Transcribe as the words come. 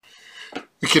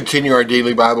We continue our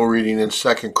daily Bible reading in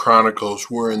 2nd Chronicles.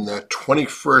 We're in the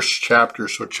 21st chapter,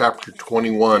 so chapter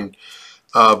 21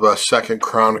 of 2nd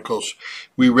Chronicles.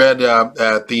 We read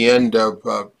at the end of,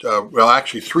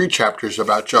 actually 3 chapters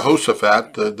about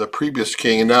Jehoshaphat, the previous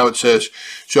king, and now it says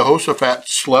Jehoshaphat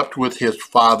slept with his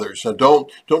fathers. Now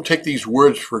don't take these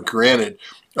words for granted.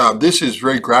 This is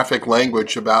very graphic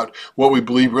language about what we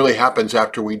believe really happens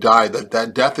after we die,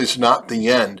 that death is not the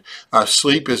end.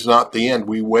 Sleep is not the end.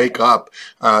 We wake up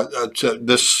to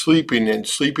this sleeping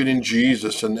in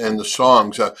Jesus and the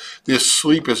songs. This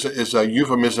sleep is a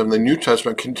euphemism the New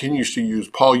Testament continues to use.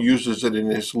 Paul uses it in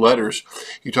his letters.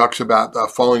 He talks about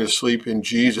falling asleep in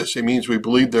Jesus. It means we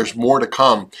believe there's more to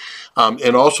come.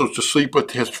 And also to sleep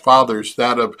with his fathers,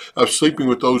 that of sleeping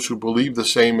with those who believe the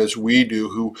same as we do,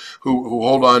 who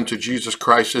hold on to Jesus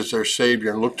Christ as their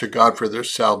Savior and look to God for their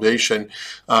salvation.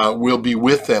 We'll be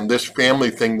with them. This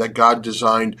family thing that God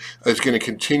designed is going to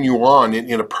continue on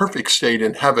in a perfect state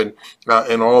in heaven,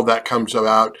 and all of that comes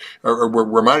about, or we're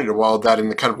reminded of all of that in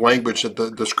the kind of language that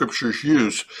the scriptures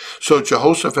use. So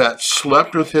Jehoshaphat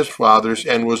slept with his fathers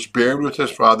and was buried with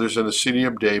his fathers in the city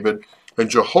of David,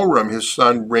 and Jehoram, his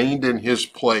son, reigned in his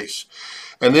place.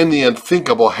 And then the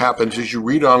unthinkable happens as you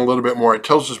read on a little bit more. It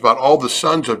tells us about all the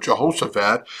sons of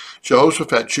Jehoshaphat,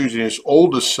 Jehoshaphat choosing his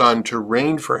oldest son to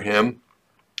reign for him.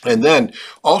 And then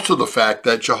also the fact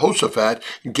that Jehoshaphat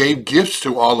gave gifts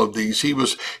to all of these. He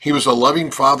was a loving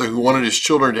father who wanted his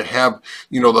children to have,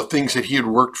 the things that he had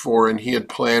worked for and he had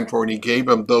planned for, and he gave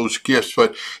them those gifts.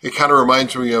 But it kind of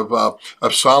reminds me of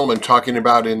Solomon talking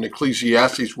about in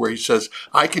Ecclesiastes, where he says,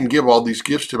 I can give all these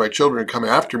gifts to my children to come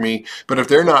after me, but if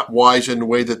they're not wise in the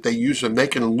way that they use them, they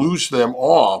can lose them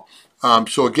all.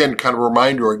 So again, kind of a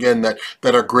reminder again that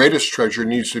our greatest treasure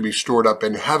needs to be stored up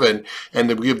in heaven, and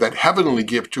that we give that heavenly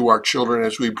gift to our children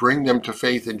as we bring them to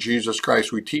faith in Jesus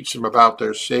Christ. We teach them about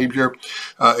their Savior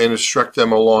and instruct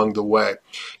them along the way.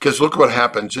 Because look what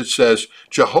happens. It says,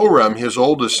 Jehoram, his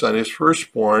oldest son, his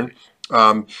firstborn,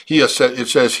 it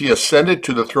says he ascended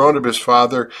to the throne of his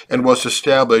father and was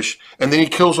established, and then he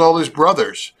kills all his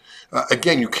brothers.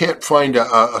 Again, you can't find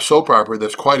a soap opera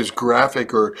that's quite as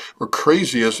graphic or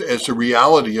crazy as the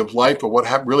reality of life, of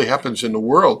what really happens in the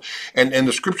world. And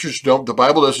the scriptures the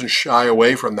Bible doesn't shy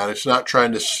away from that. It's not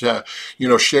trying to,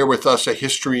 share with us a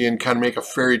history and kind of make a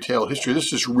fairy tale history.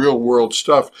 This is real world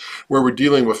stuff where we're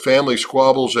dealing with family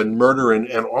squabbles and murder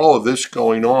and all of this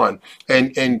going on.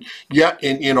 And yet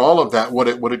in all of that, what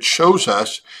it shows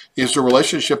us is the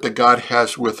relationship that God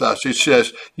has with us. It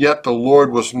says, yet the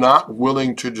Lord was not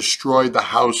willing to destroy the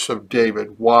house of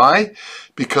David. Why?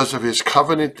 Because of his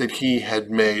covenant that he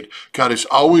had made. God is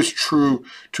always true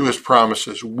to his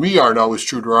promises. We aren't always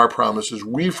true to our promises.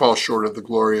 We fall short of the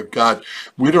glory of God.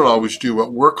 We don't always do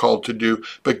what we're called to do,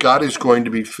 but God is going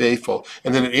to be faithful.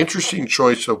 And then an interesting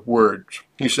choice of words.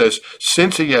 He says,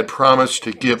 since he had promised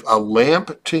to give a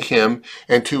lamp to him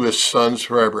and to his sons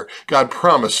forever. God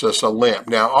promised us a lamp.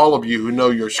 Now, all of you who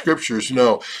know your scriptures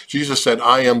know, Jesus said,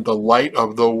 I am the light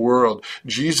of the world.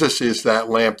 Jesus is that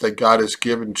lamp that God has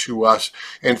given to us.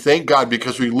 And thank God,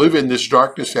 because we live in this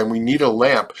darkness and we need a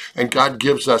lamp, and God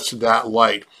gives us that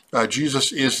light.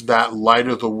 Jesus is that light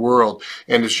of the world.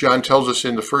 And as John tells us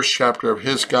in the first chapter of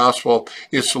his gospel,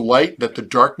 it's light that the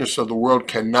darkness of the world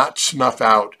cannot snuff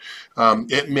out.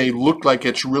 It may look like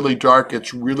it's really dark,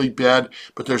 it's really bad,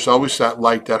 but there's always that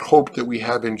light, that hope that we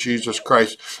have in Jesus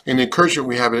Christ, and the encouragement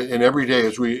we have in every day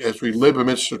as we live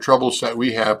amidst the troubles that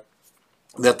we have,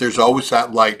 that there's always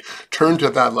that light. Turn to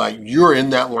that light. You're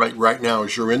in that light right now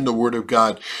as you're in the Word of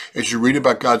God, as you read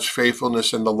about God's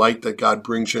faithfulness and the light that God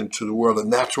brings into the world.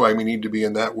 And that's why we need to be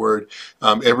in that Word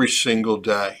every single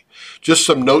day. Just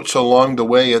some notes along the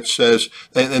way. It says,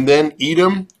 and then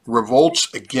Edom revolts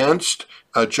against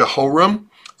Jehoram.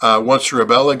 Wants to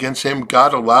rebel against him.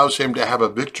 God allows him to have a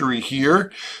victory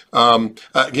here.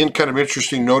 Again, kind of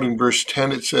interesting note in verse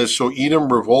 10, it says, so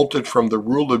Edom revolted from the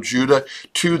rule of Judah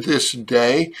to this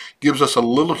day. Gives us a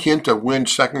little hint of when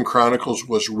 2nd Chronicles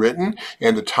was written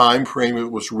and the time frame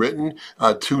it was written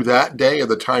to that day, of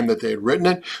the time that they had written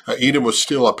it. Edom was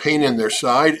still a pain in their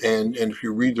side, and if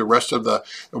you read the rest of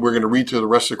we're going to read through the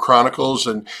rest of Chronicles,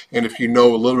 and if you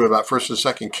know a little bit about 1st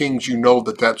and 2nd Kings, you know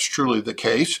that that's truly the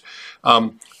case.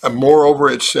 And moreover,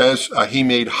 it says he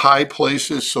made high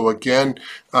places. So again,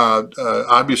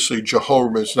 obviously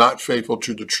Jehoram is not faithful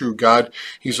to the true God.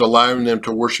 He's allowing them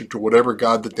to worship to whatever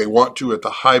God that they want to at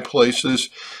the high places.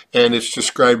 And it's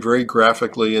described very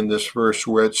graphically in this verse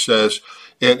where it says,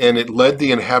 and it led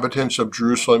the inhabitants of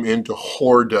Jerusalem into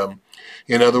whoredom.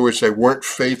 In other words, they weren't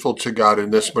faithful to God in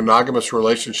this monogamous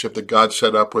relationship that God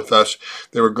set up with us.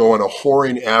 They were going a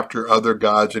whoring after other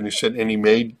gods, and he said, and he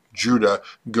made Judah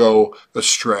go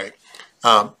astray.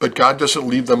 But God doesn't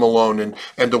leave them alone.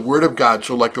 And the word of God,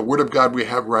 so like the word of God we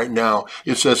have right now,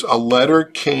 it says a letter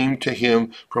came to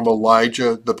him from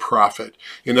Elijah the prophet.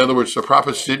 In other words, the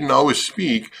prophets didn't always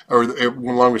speak, or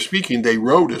when one was speaking, they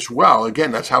wrote as well.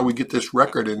 Again, that's how we get this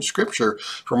record in Scripture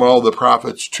from all the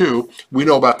prophets too. We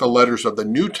know about the letters of the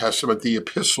New Testament, the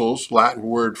epistles, Latin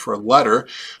word for letter,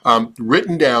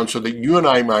 written down so that you and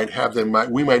I might have them.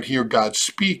 We might hear God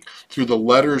speak through the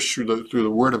letters, through the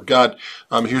word of God.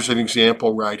 Here's an example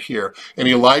right here. And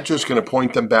Elijah is going to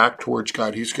point them back towards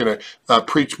God. He's going to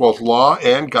preach both law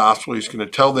and gospel. He's going to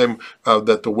tell them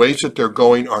that the ways that they're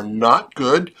going are not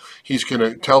good. He's going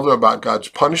to tell them about God's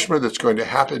punishment that's going to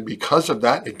happen because of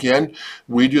that. Again,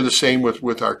 we do the same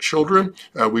with our children.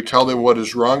 We tell them what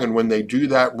is wrong, and when they do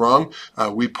that wrong,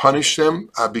 we punish them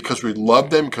because we love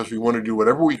them, because we want to do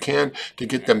whatever we can to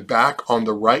get them back on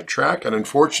the right track. And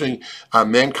unfortunately,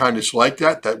 mankind is like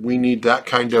that we need that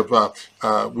kind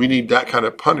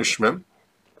of punishment.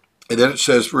 And then it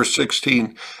says, verse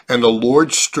 16, and the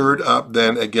Lord stirred up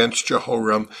then against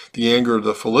Jehoram the anger of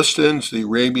the Philistines, the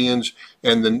Arabians,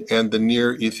 and the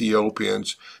near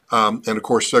Ethiopians. And of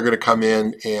course, they're going to come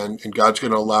in, and God's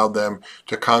going to allow them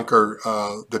to conquer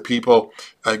the people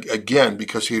again,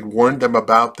 because he had warned them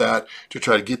about that to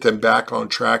try to get them back on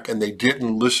track, and they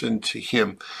didn't listen to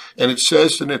him. And it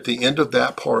says then at the end of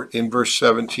that part in verse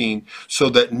 17, so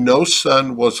that no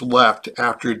son was left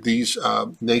after these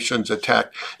nations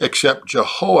attacked, except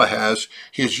Jehoahaz,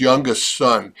 his youngest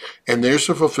son. And there's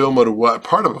a fulfillment of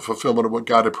part of a fulfillment of what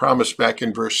God had promised back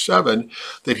in verse 7,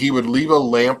 that he would leave a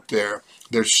lamp there.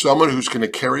 There's someone who's going to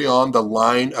carry on the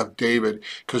line of David,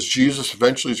 because Jesus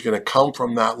eventually is going to come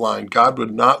from that line. God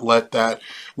would not let that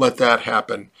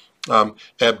happen.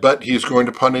 But he's going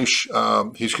to punish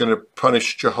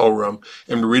Jehoram,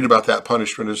 and we read about that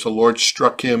punishment as the Lord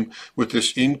struck him with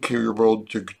this incurable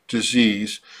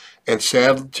disease. And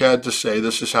sad to say,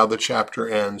 this is how the chapter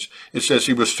ends. It says,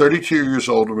 he was 32 years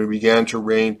old when he began to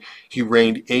reign. He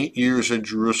reigned 8 years in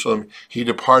Jerusalem. He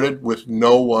departed with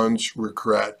no one's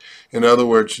regret. In other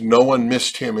words, no one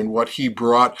missed him in what he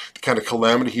brought, the kind of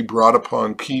calamity he brought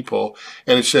upon people.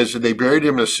 And it says that they buried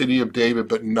him in the city of David,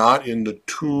 but not in the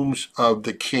tombs of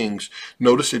the kings.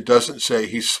 Notice it doesn't say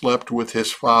he slept with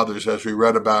his fathers, as we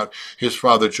read about his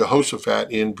father Jehoshaphat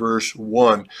in verse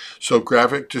 1. So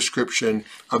graphic description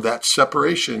of that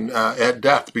separation at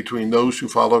death between those who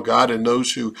follow God and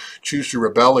those who choose to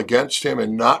rebel against him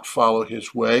and not follow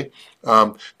his way.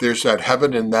 There's that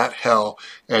heaven and that hell,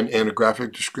 and a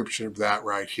graphic description of that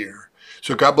right here.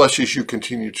 So God bless you as you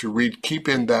continue to read. Keep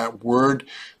in that word.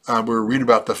 We read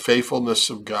about the faithfulness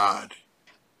of God.